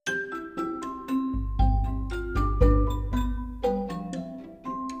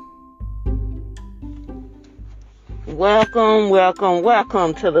Welcome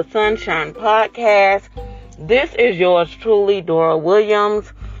to the Sunshine Podcast. This is yours truly, Dora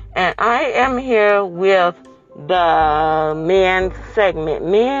Williams, and I am here with the men segment.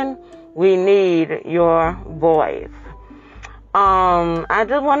 Men, we need your voice. I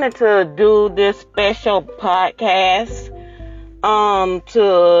just wanted to do this special podcast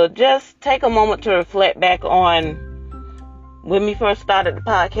to just take a moment to reflect back on when we first started the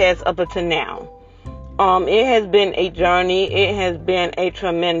podcast up until now. It has been a journey. It has been a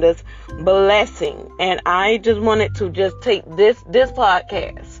tremendous blessing. And I just wanted to just take this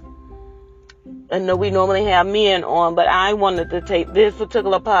podcast. I know we normally have men on, but I wanted to take this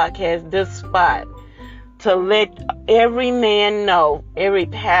particular podcast, this spot, to let every man know, every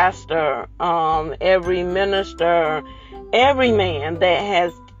pastor, every minister, every man that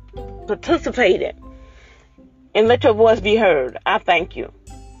has participated, and let your voice be heard. I thank you.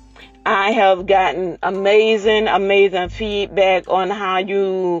 I have gotten amazing feedback on how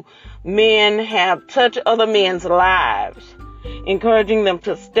you men have touched other men's lives, encouraging them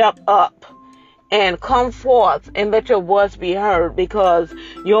to step up and come forth and let your voice be heard, because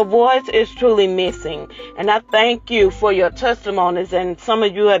your voice is truly missing. And I thank you for your testimonies, and some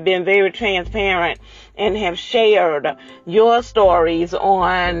of you have been very transparent and have shared your stories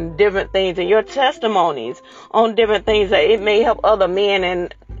on different things and your testimonies on different things that it may help other men,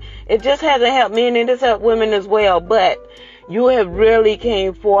 and it just hasn't helped men, and it's helped women as well. But you have really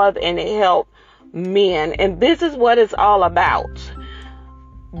came forth and it helped men. And this is what it's all about.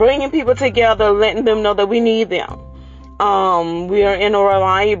 Bringing people together, letting them know that we need them. We are in a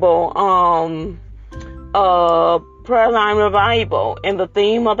revival, prayer line revival. And the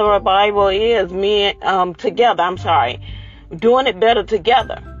theme of the revival is men, doing it better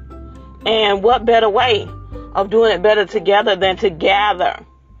together. And what better way of doing it better together than to gather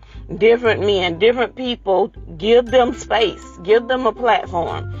different men, different people, give them space, give them a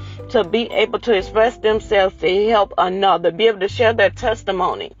platform to be able to express themselves, to help another, be able to share their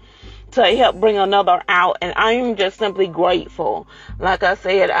testimony, to help bring another out. And I am just simply grateful. Like I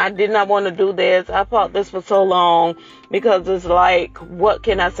said, I did not want to do this. I fought this for so long because it's like, what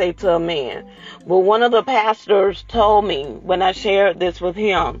can I say to a man? Well, one of the pastors told me when I shared this with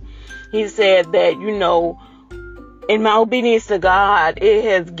him, he said that, in my obedience to God, it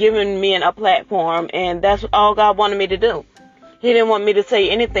has given men a platform, and that's all God wanted me to do. He didn't want me to say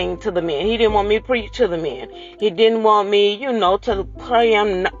anything to the men. He didn't want me to preach to the men. He didn't want me, to pray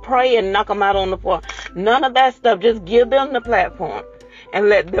and knock them out on the floor. None of that stuff. Just give them the platform and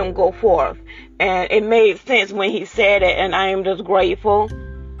let them go forth. And it made sense when he said it, and I am just grateful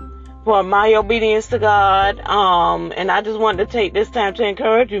for my obedience to God. And I just wanted to take this time to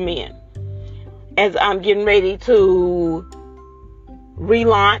encourage you men, as I'm getting ready to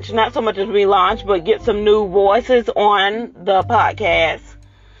relaunch, not so much as relaunch, but get some new voices on the podcast.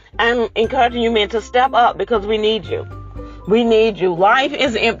 I'm encouraging you men to step up, because we need you. We need you. Life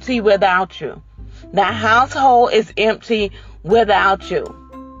is empty without you. The household is empty without you.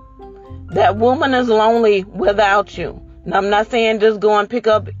 That woman is lonely without you. Now, I'm not saying just go and pick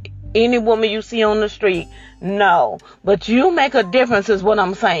up any woman you see on the street. No. But you make a difference is what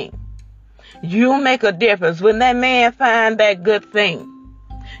I'm saying. You make a difference. When that man finds that good thing,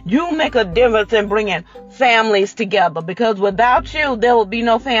 you make a difference in bringing families together, because without you, there will be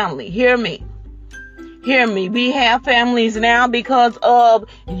no family. Hear me. Hear me. We have families now because of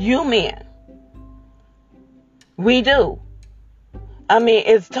you men. We do.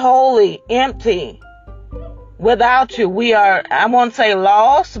 It's totally empty without you. We are, I won't say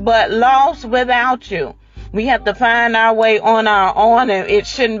lost, but lost without you. We have to find our way on our own, and it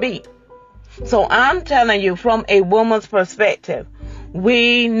shouldn't be. So I'm telling you, from a woman's perspective,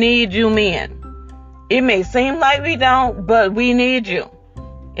 we need you men. It may seem like we don't, but we need you.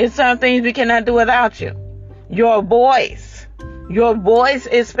 It's certain things we cannot do without you. Your voice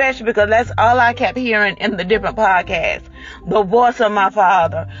especially, because that's all I kept hearing in the different podcasts. The voice of my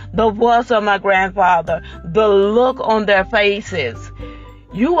father, the voice of my grandfather, the look on their faces.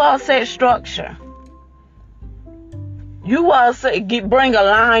 You all set structure. You all bring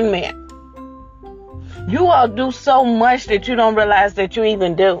alignment. You all do so much that you don't realize that you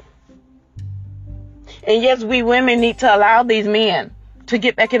even do. And yes, we women need to allow these men to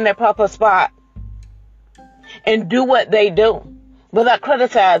get back in their proper spot and do what they do without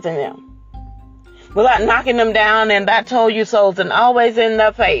criticizing them, without knocking them down and I told you so's and always in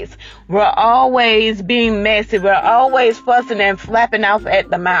their face. We're always being messy. We're always fussing and flapping off at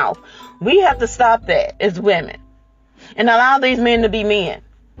the mouth. We have to stop that as women and allow these men to be men.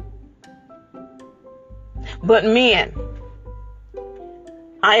 But men,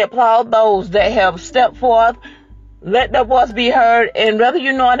 I applaud those that have stepped forth Let their voice be heard, and whether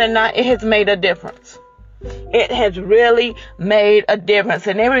you know it or not, it has made a difference. It has really made a difference.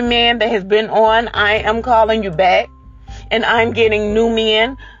 And every man that has been on, I am calling you back, and I'm getting new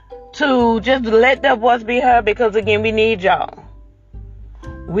men to just let their voice be heard, because again, we need y'all.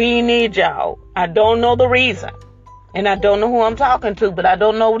 We need y'all. I don't know the reason, and I don't know who I'm talking to, but I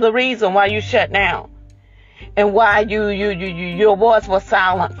don't know the reason why you shut down and why your voice was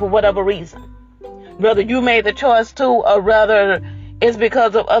silent for whatever reason. Whether you made the choice to, or whether it's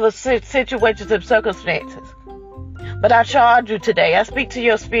because of other situations and circumstances. But I charge you today, I speak to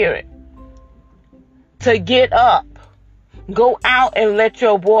your spirit, to get up. Go out and let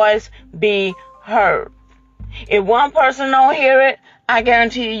your voice be heard. If one person don't hear it, I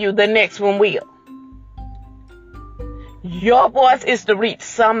guarantee you the next one will. Your voice is to reach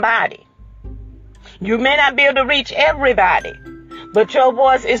somebody. You may not be able to reach everybody, but your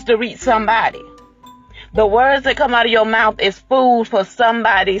voice is to reach somebody. The words that come out of your mouth is food for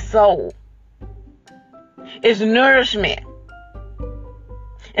somebody's soul. It's nourishment.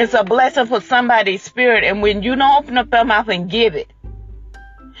 It's a blessing for somebody's spirit. And when you don't open up your mouth and give it,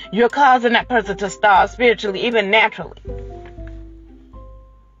 you're causing that person to starve spiritually, even naturally.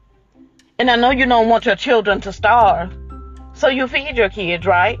 And I know you don't want your children to starve, so you feed your kids,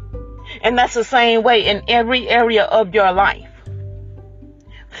 right? And that's the same way in every area of your life.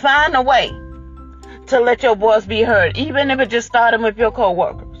 Find a way to let your voice be heard, even if it just started with your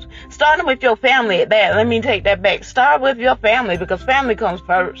co-workers. Starting with your family at that. Let me take that back. Start with your family, because family comes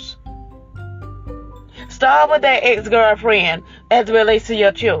first. Start with that ex-girlfriend as it relates to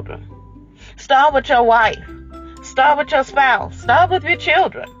your children. Start with your wife. Start with your spouse. Start with your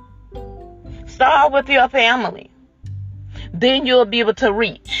children. Start with your family. Then you'll be able to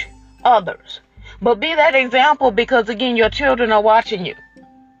reach others. But be that example, because again, your children are watching you.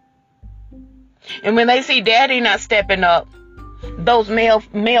 And when they see daddy not stepping up, those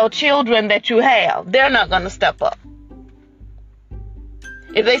male children that you have, they're not going to step up.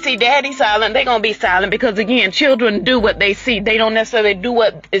 If they see daddy silent, they're going to be silent, because again, children do what they see. They don't necessarily do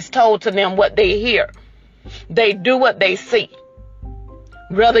what is told to them, what they hear. They do what they see,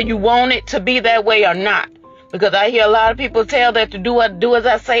 whether you want it to be that way or not. Because I hear a lot of people tell that to do as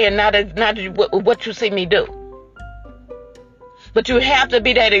I say, and not what you see me do. But you have to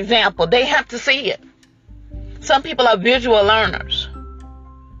be that example. They have to see it. Some people are visual learners.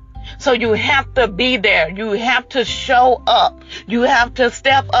 So you have to be there. You have to show up. You have to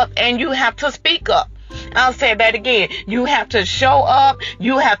step up, and you have to speak up. I'll say that again. You have to show up,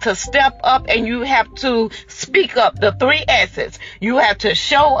 you have to step up, and you have to speak up. The 3 S's. You have to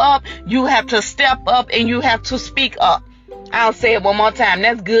show up, you have to step up, and you have to speak up. I'll say it one more time.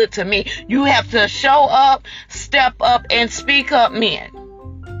 That's good to me. You have to show up, step up, and speak up, men.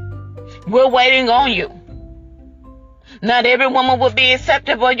 We're waiting on you. Not every woman will be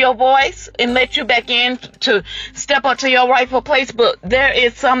accepting of your voice and let you back in to step up to your rightful place, but there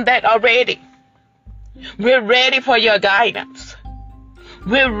is some that are ready. We're ready for your guidance.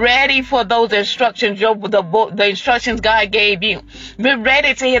 We're ready for those instructions, the instructions God gave you. We're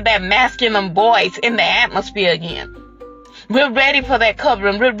ready to hear that masculine voice in the atmosphere again. We're ready for that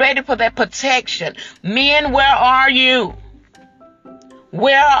covering. We're ready for that protection. Men, where are you?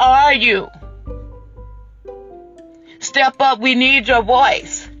 Where are you? Step up. We need your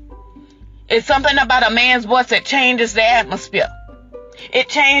voice. It's something about a man's voice that changes the atmosphere. It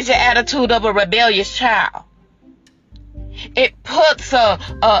changed the attitude of a rebellious child. It puts a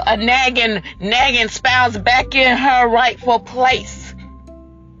nagging spouse back in her rightful place.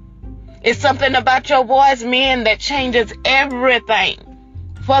 It's something about your voice, men, that changes everything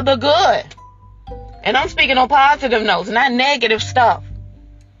for the good. And I'm speaking on positive notes, not negative stuff.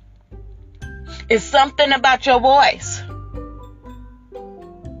 It's something about your voice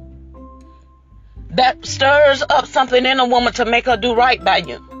that stirs up something in a woman to make her do right by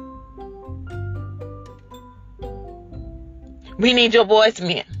you. We need your voice,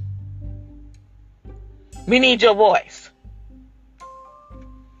 men. We need your voice.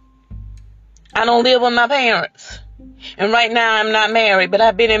 I don't live with my parents. And right now I'm not married, but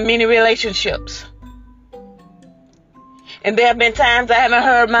I've been in many relationships. And there have been times I haven't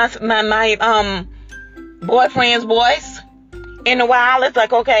heard my boyfriend's voice in a while. It's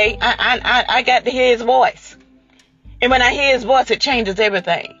like, okay, I got to hear his voice. And when I hear his voice, it changes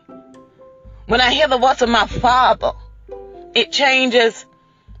everything. When I hear the voice of my father, it changes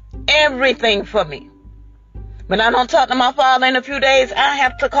everything for me. When I don't talk to my father in a few days, I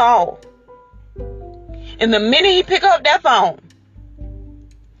have to call. And the minute he pick up that phone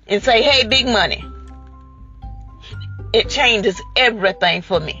and say, hey, big money, it changes everything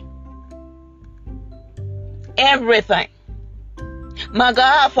for me. everything. My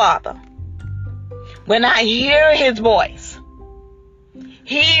Godfather, when I hear his voice,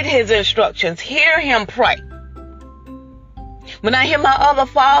 heed his instructions, hear him pray. When I hear my other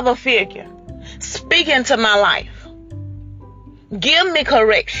father figure speak into my life, give me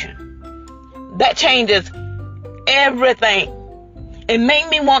correction, that changes everything. It make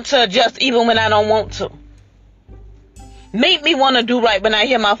me want to adjust even when I don't want to. Make me want to do right when I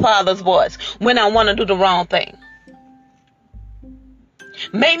hear my father's voice, when I want to do the wrong thing.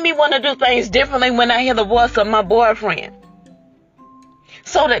 Make me want to do things differently when I hear the voice of my boyfriend,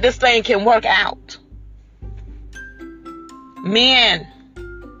 so that this thing can work out. Men.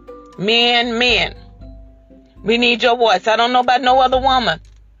 We need your voice. I don't know about no other woman,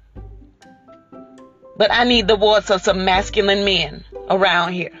 but I need the voice of some masculine men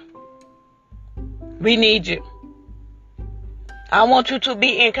around here. We need you. I want you to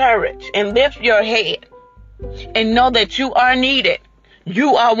be encouraged and lift your head and know that you are needed.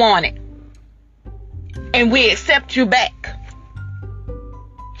 You are wanted. And we accept you back.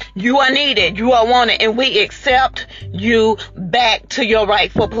 You are needed. You are wanted. And we accept you back to your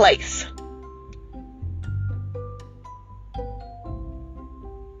rightful place.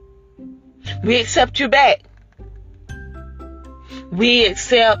 We accept you back. We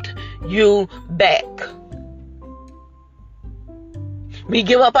accept you back. We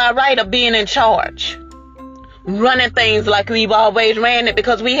give up our right of being in charge, running things like we've always ran it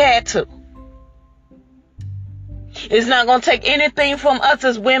because we had to. It's not going to take anything from us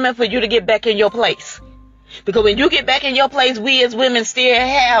as women for you to get back in your place. Because when you get back in your place, we as women still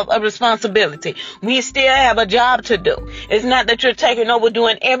have a responsibility. We still have a job to do. It's not that you're taking over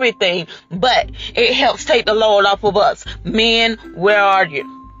doing everything, but it helps take the load off of us. Men, where are you?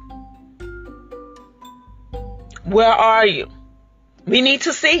 Where are you? We need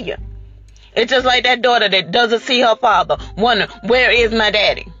to see you. It's just like that daughter that doesn't see her father, wonder, where is my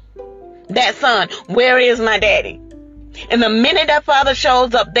daddy? That son, where is my daddy? And the minute that father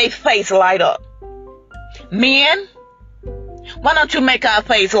shows up, they face light up. Men, why don't you make our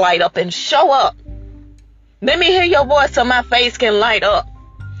face light up and show up? Let me hear your voice so my face can light up.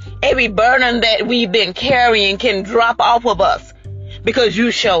 Every burden that we've been carrying can drop off of us because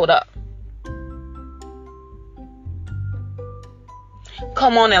you showed up.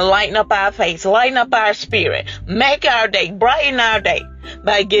 Come on and lighten up our face, lighten up our spirit, make our day, brighten our day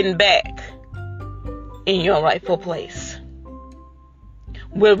by getting back in your rightful place.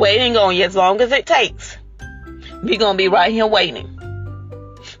 We're waiting on you as long as it takes. We're going to be right here waiting.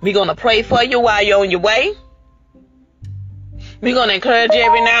 We're going to pray for you while you're on your way. We're going to encourage you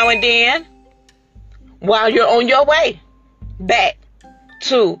every now and then while you're on your way back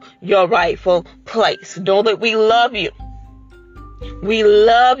to your rightful place. Know that we love you. We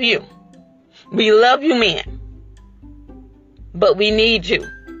love you. We love you, men. But we need you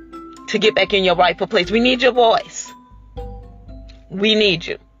to get back in your rightful place. We need your voice. We need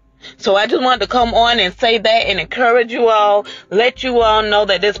you. So I just wanted to come on and say that and encourage you all. Let you all know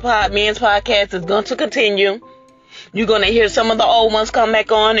that this men's podcast is going to continue. You're going to hear some of the old ones come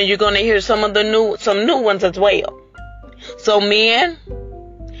back on, and you're going to hear some new ones as well. So men,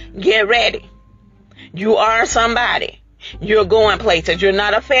 get ready. You are somebody. You're going places. You're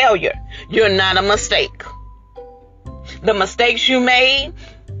not a failure. You're not a mistake. The mistakes you made,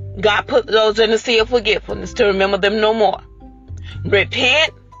 God put those in the sea of forgetfulness to remember them no more.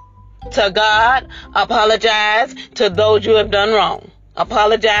 Repent to God. Apologize to those you have done wrong.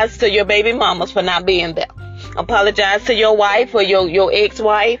 Apologize to your baby mamas for not being there. Apologize to your wife or your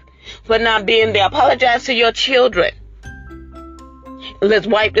ex-wife for not being there. Apologize to your children. Let's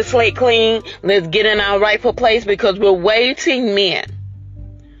wipe the slate clean. Let's get in our rightful place because we're waiting, men.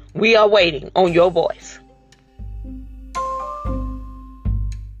 We are waiting on your voice.